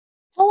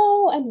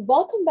and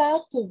welcome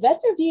back to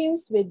Vet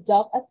Reviews with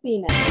Doc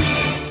Athena.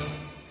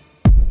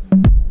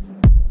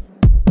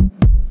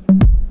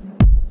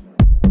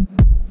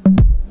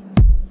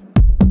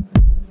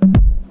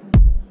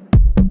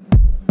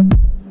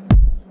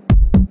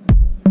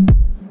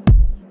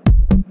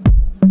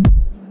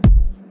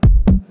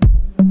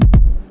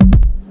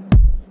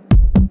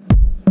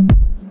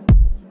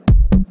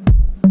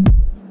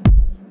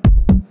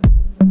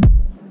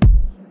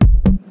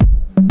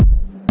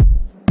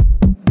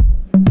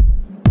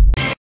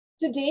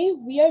 Today,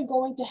 we are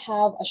going to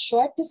have a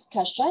short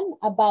discussion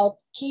about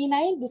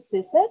canine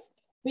diseases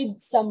with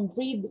some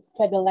breed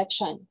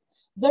predilection.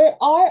 There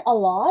are a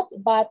lot,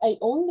 but I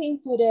only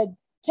included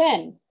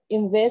 10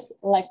 in this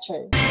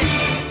lecture.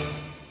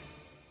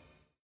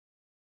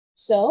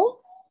 So,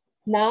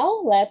 now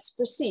let's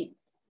proceed.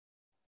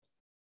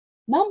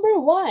 Number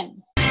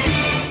 1,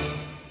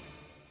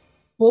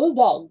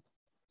 Bulldog.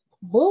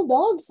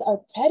 Bulldogs are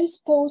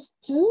predisposed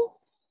to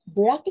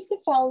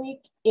Brachycephalic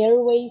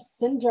airway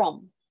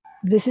syndrome.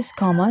 This is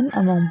common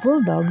among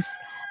bulldogs,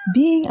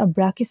 being a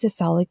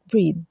brachycephalic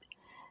breed.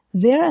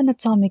 Their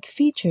anatomic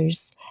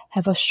features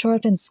have a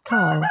shortened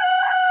skull,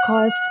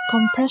 cause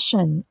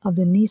compression of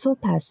the nasal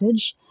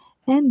passage,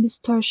 and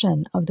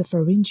distortion of the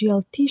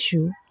pharyngeal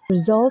tissue,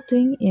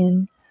 resulting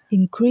in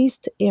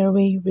increased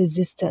airway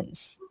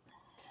resistance.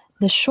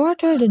 The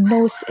shorter the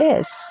nose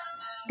is,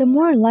 the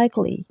more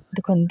likely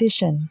the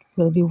condition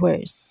will be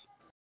worse.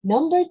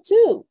 Number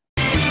 2,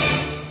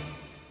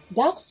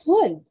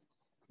 Dachshund.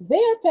 They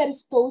are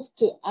predisposed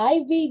to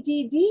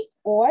IVDD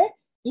or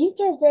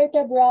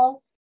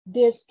intervertebral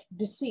disc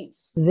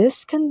disease.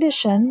 This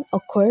condition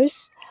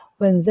occurs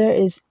when there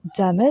is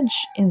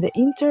damage in the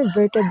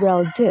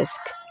intervertebral disc,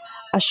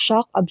 a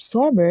shock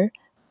absorber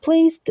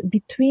placed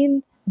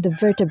between the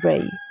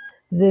vertebrae.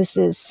 This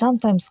is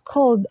sometimes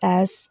called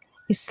as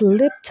a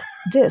slipped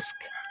disc.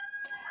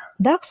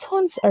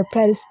 Dachshunds are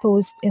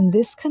predisposed in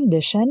this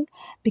condition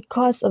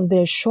because of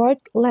their short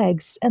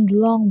legs and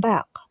long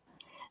back.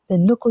 The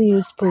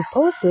nucleus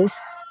pulposus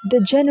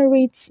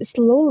degenerates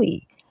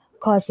slowly,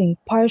 causing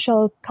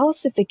partial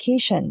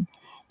calcification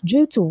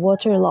due to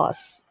water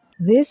loss.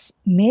 This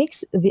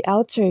makes the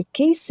outer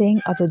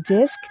casing of the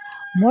disc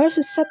more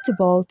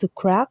susceptible to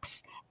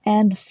cracks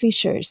and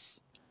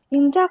fissures.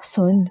 In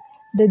Dachshund,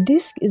 the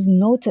disc is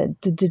noted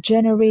to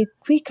degenerate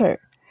quicker,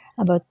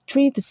 about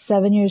 3 to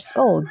 7 years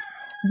old,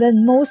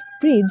 than most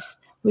breeds,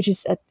 which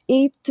is at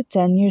 8 to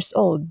 10 years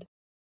old.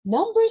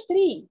 Number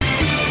 3,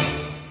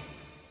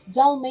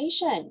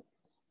 Dalmatian.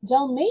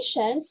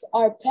 Dalmatians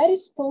are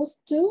predisposed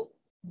to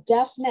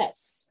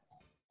deafness.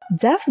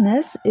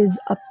 Deafness is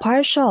a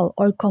partial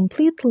or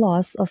complete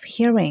loss of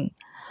hearing.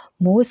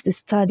 Most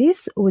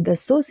studies would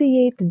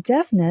associate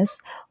deafness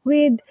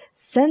with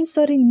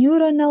sensory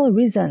neuronal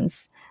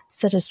reasons,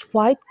 such as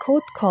white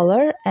coat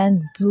color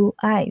and blue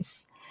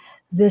eyes.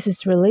 This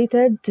is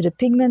related to the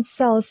pigment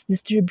cells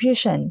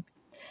distribution.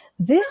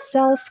 These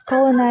cells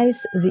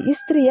colonize the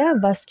stria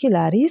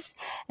vascularis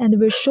and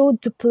were shown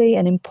to play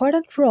an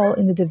important role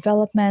in the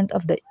development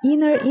of the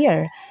inner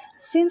ear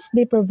since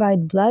they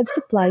provide blood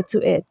supply to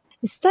it.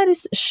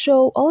 Studies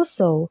show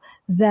also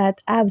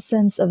that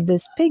absence of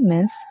these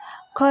pigments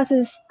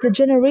causes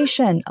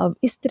degeneration of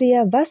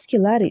stria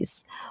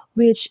vascularis,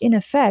 which in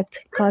effect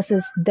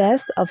causes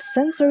death of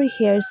sensory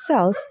hair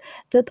cells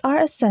that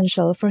are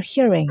essential for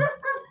hearing.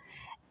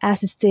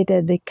 As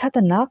stated by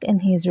Katanak in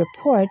his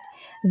report,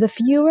 the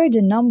fewer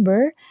the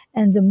number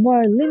and the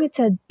more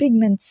limited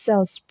pigment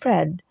cell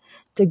spread,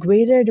 the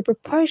greater the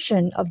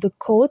proportion of the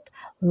coat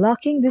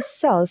lacking these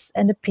cells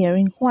and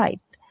appearing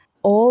white.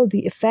 All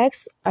the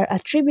effects are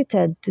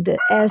attributed to the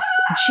S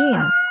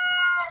gene.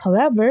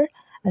 However,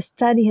 a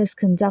study has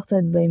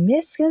conducted by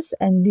Miskas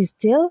and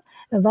Distil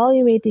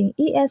evaluating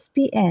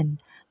ESPN,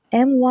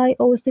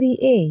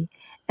 MYO3A,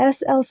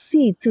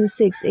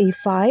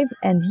 SLC26A5,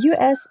 and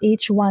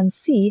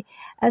USH1C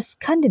as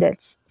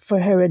candidates for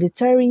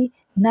hereditary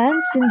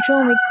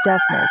non-syndromic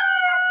deafness,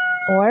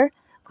 or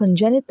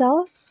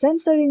congenital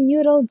sensory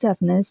neural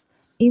deafness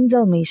in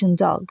Dalmatian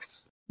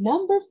dogs.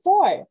 Number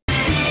 4,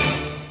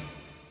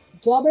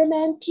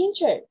 Doberman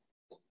Pinscher.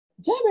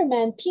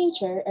 Doberman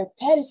Pinscher are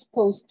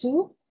predisposed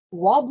to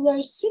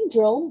Wobbler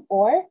syndrome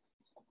or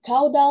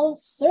Caudal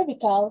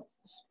cervical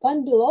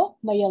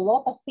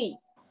spondylomyelopathy.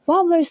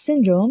 Wobbler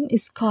syndrome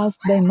is caused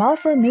by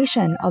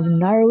malformation of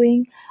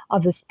narrowing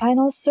of the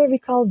spinal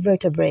cervical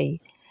vertebrae.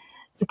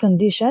 The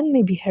condition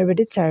may be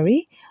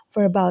hereditary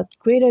for about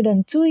greater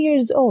than 2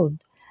 years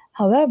old.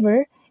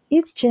 However,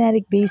 its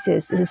genetic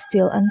basis is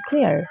still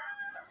unclear.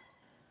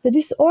 The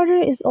disorder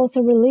is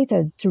also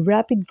related to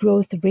rapid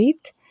growth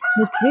rate,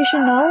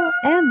 nutritional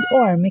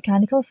and/or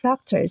mechanical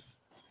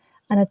factors.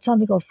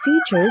 Anatomical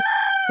features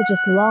such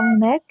as long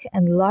neck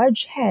and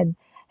large head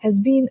has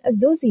been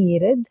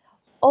associated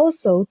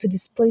also to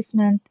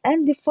displacement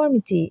and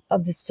deformity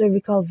of the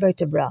cervical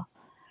vertebra.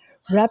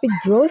 Rapid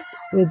growth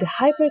with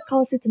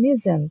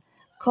hypercalcitonism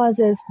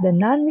causes the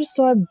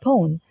non-resorbed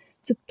bone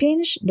to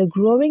pinch the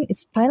growing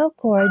spinal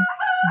cord,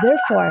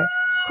 therefore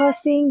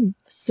causing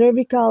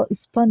cervical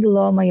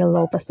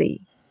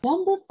spondylomyelopathy.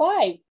 Number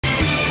 5.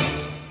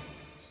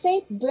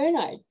 St.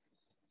 Bernard.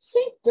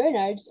 St.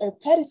 Bernards are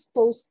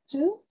predisposed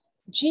to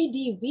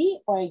GDV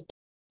or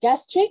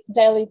gastric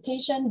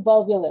dilatation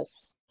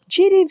volvulus.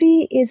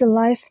 GDV is a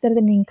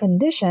life-threatening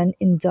condition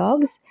in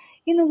dogs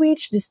in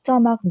which the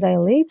stomach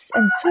dilates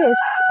and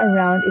twists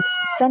around its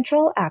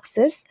central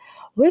axis,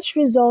 which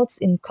results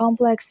in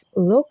complex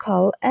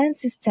local and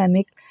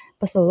systemic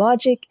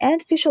pathologic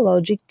and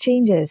physiologic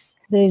changes.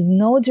 There is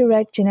no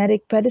direct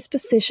genetic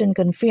predisposition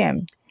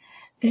confirmed.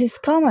 This is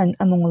common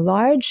among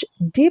large,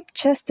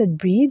 deep-chested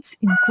breeds,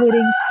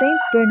 including St.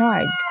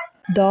 Bernard.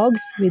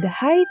 Dogs with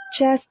high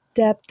chest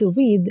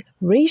depth-to-width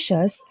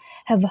ratios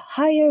have a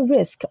higher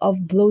risk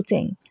of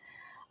bloating.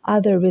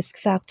 Other risk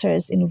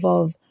factors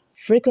involve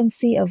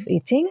frequency of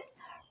eating,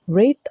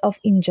 rate of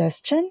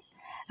ingestion,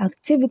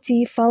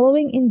 activity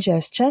following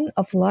ingestion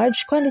of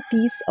large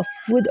quantities of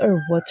food or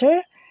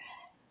water,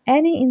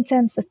 any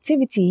intense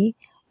activity,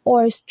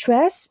 or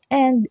stress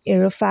and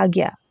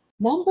aerophagia.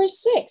 Number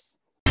 6.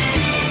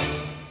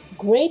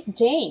 Great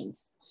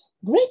Danes.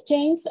 Great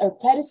Danes are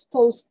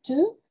predisposed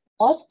to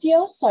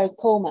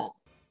osteosarcoma.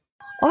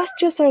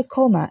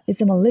 Osteosarcoma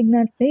is a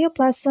malignant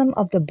neoplasm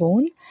of the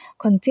bone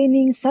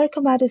containing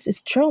sarcomatous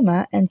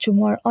stroma and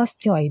tumor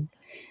osteoid.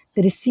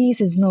 The disease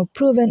has no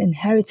proven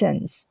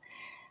inheritance.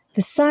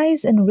 The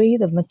size and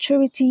rate of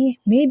maturity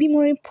may be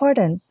more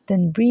important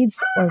than breeds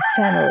or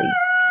family.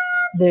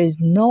 There is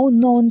no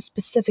known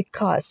specific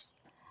cause.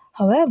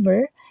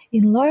 However,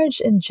 in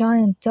large and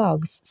giant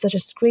dogs such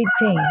as Great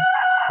Dane,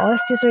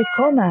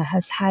 osteosarcoma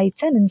has high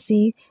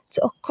tendency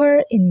to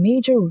occur in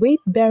major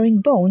weight-bearing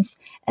bones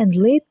and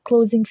late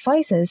closing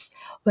physes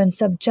when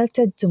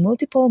subjected to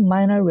multiple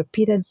minor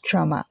repeated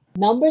trauma.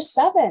 Number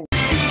 7.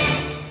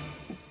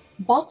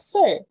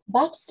 Boxer.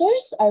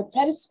 Boxers are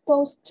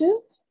predisposed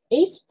to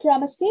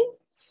Acepromazine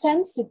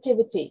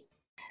sensitivity.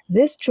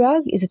 This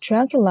drug is a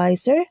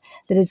tranquilizer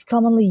that is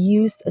commonly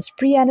used as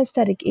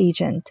pre-anesthetic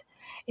agent.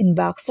 In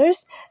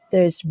boxers,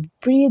 there is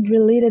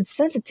breed-related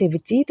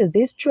sensitivity to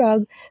this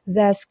drug,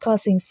 thus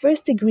causing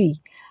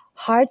first-degree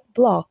heart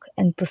block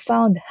and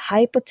profound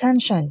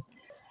hypotension.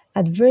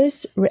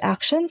 Adverse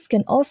reactions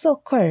can also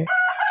occur,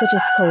 such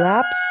as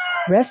collapse,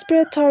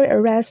 respiratory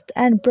arrest,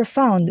 and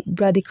profound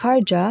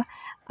bradycardia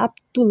up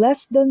to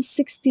less than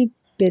 60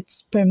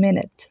 beats per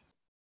minute.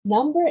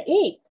 Number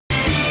 8.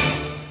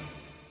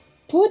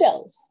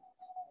 Poodles.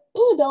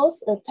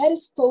 Poodles are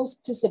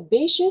predisposed to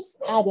sebaceous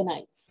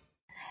adenites.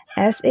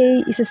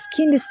 SA is a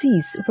skin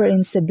disease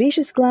wherein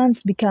sebaceous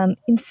glands become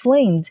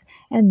inflamed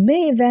and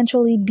may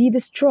eventually be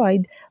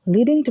destroyed,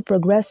 leading to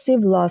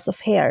progressive loss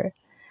of hair.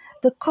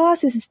 The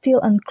cause is still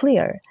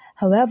unclear.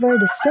 However,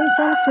 the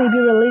symptoms may be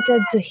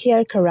related to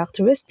hair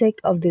characteristic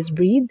of this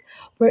breed,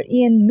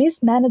 wherein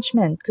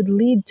mismanagement could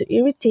lead to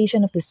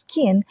irritation of the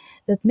skin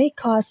that may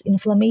cause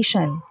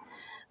inflammation.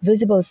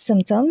 Visible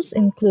symptoms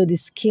include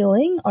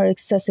scaling or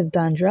excessive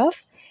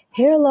dandruff,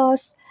 hair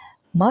loss,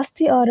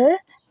 musty odor,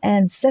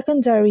 and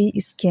secondary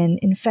skin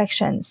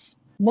infections.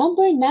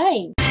 Number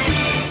 9.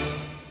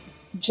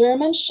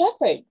 German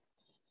Shepherd.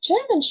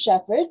 German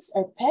Shepherds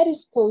are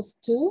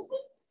predisposed to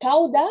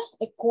Cauda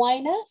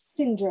equina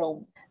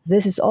syndrome.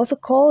 This is also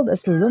called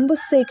as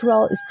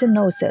lumbosacral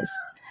stenosis,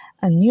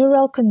 a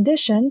neural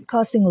condition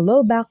causing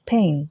low back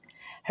pain.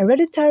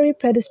 Hereditary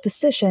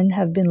predisposition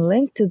have been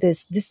linked to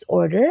this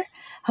disorder.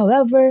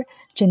 However,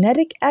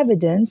 genetic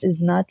evidence is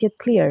not yet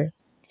clear.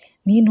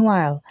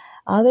 Meanwhile,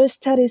 other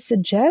studies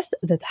suggest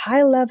that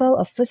high level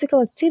of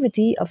physical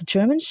activity of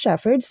German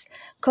Shepherds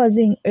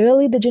causing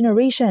early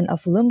degeneration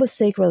of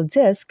lumbosacral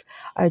disc,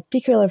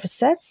 articular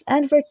facets,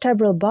 and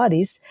vertebral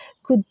bodies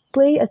could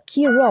play a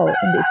key role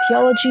in the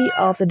etiology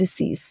of the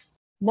disease.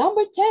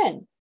 Number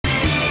 10.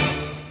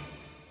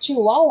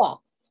 Chihuahua.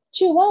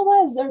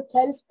 Chihuahuas are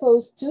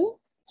predisposed to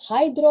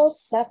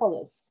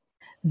hydrocephalous.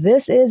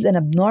 This is an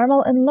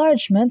abnormal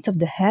enlargement of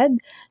the head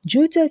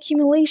due to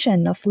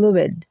accumulation of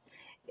fluid.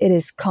 It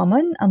is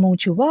common among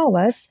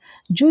Chihuahuas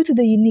due to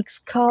the unique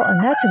skull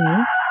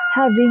anatomy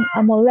having a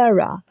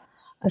molera,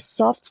 a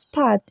soft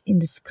spot in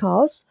the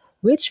skulls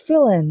which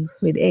fill in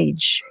with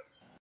age.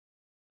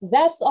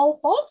 That's all,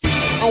 folks.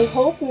 I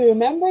hope you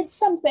remembered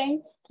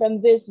something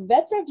from this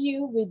vet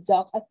review with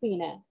Doc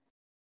Athena.